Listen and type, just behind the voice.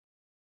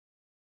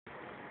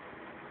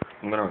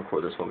I'm gonna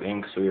record this whole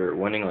game because we were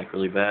winning like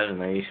really bad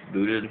and they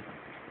booted.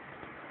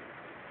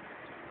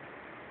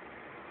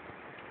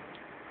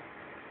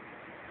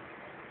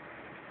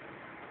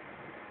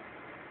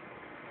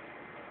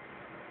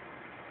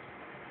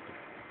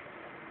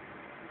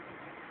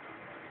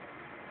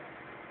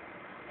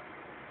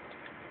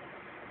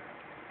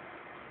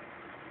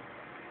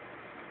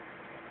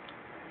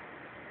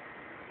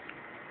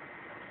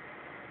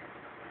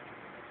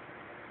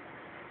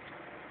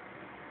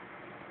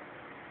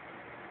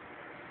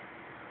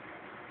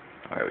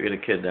 Alright, we get a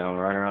kid down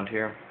right around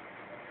here.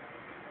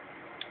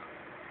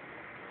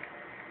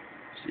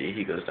 See,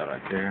 he goes down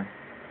right there.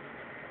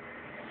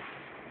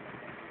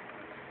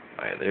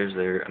 Alright, there's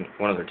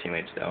one of their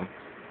teammates down.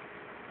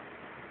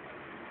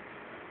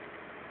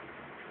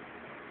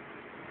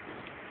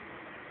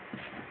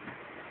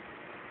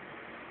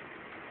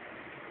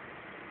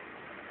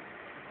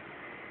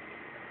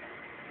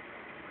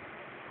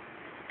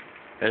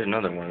 There's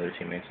another one of their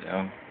teammates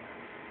down.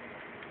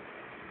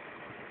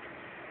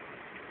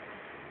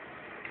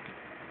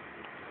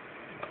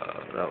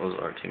 That was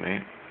our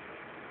teammate.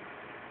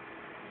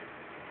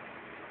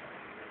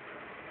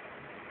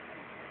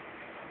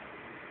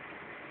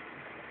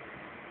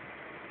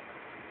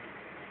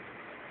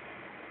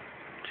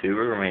 Two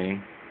are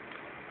remaining.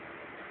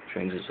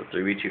 Trains is a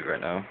 3v2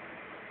 right now.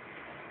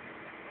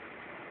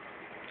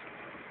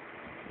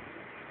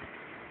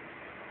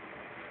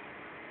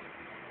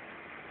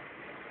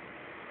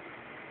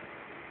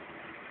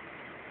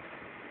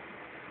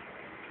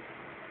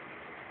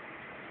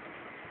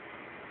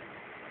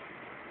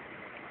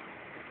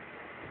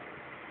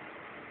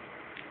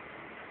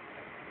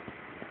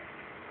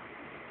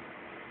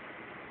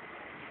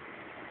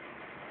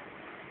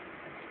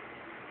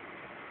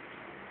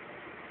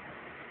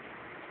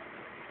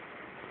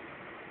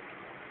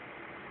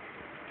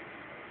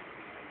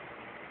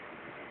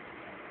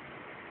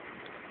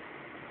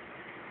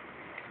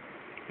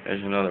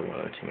 There's another one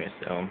of their teammates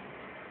down.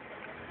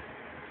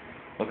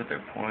 Look at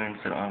their points.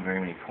 They don't have very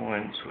many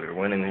points. We were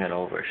winning. We had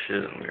all of our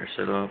shit and we were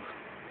set up.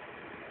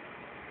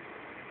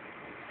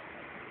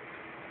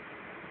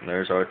 And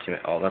there's our teammate.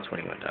 Oh, that's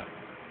when he went down.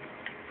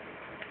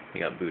 He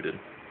got booted.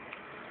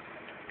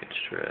 Good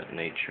strat,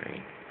 Nate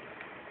Train.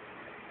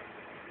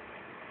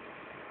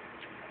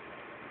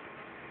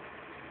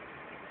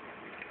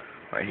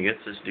 Alright, he gets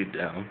this dude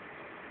down.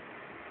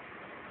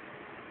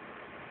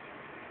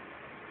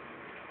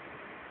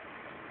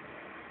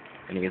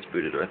 And he gets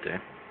booted right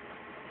there.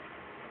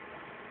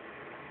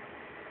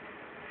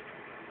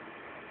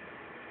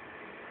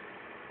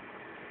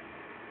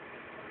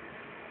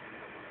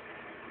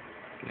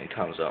 And he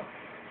time's up.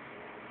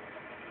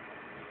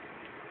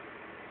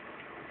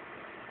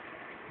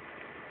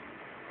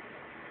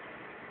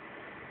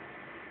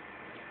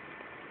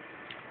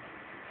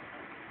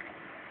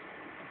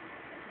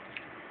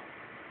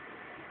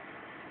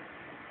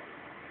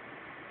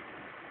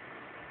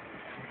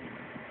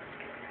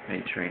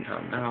 Nate Train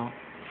timed out.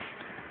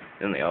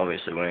 Then they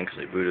obviously win because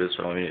they booted,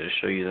 so I don't need to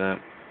show you that.